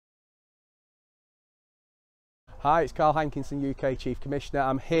Hi, it's Carl Hankinson, UK Chief Commissioner.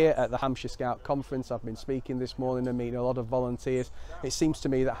 I'm here at the Hampshire Scout Conference. I've been speaking this morning and meeting a lot of volunteers. It seems to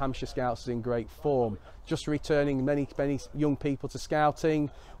me that Hampshire Scouts is in great form. Just returning many young people to scouting.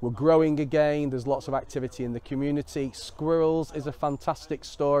 We're growing again. There's lots of activity in the community. Squirrels is a fantastic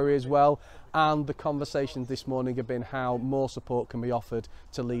story as well. And the conversations this morning have been how more support can be offered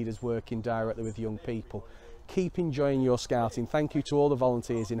to leaders working directly with young people. Keep enjoying your scouting. Thank you to all the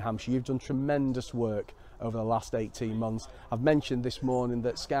volunteers in Hampshire. You've done tremendous work over the last 18 months. I've mentioned this morning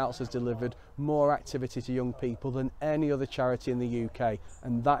that Scouts has delivered more activity to young people than any other charity in the UK,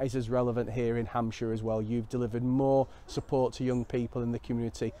 and that is as relevant here in Hampshire as well. You've delivered more support to young people in the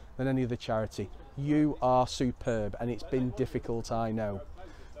community than any other charity. You are superb, and it's been difficult, I know.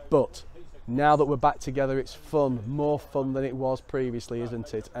 But now that we're back together, it's fun, more fun than it was previously,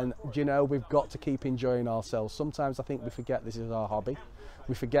 isn't it? And you know, we've got to keep enjoying ourselves. Sometimes I think we forget this is our hobby.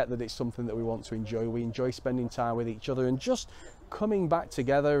 We forget that it's something that we want to enjoy. We enjoy spending time with each other and just coming back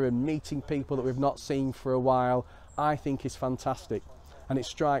together and meeting people that we've not seen for a while, I think is fantastic. And it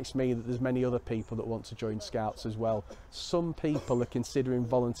strikes me that there's many other people that want to join Scouts as well. Some people are considering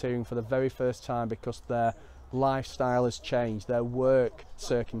volunteering for the very first time because their lifestyle has changed, their work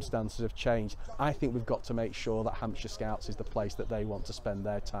circumstances have changed. I think we've got to make sure that Hampshire Scouts is the place that they want to spend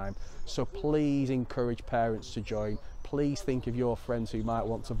their time. So please encourage parents to join. Please think of your friends who might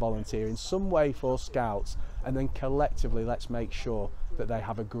want to volunteer in some way for Scouts, and then collectively let's make sure that they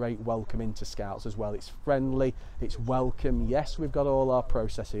have a great welcome into Scouts as well. It's friendly, it's welcome. Yes, we've got all our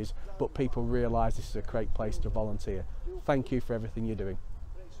processes, but people realise this is a great place to volunteer. Thank you for everything you're doing.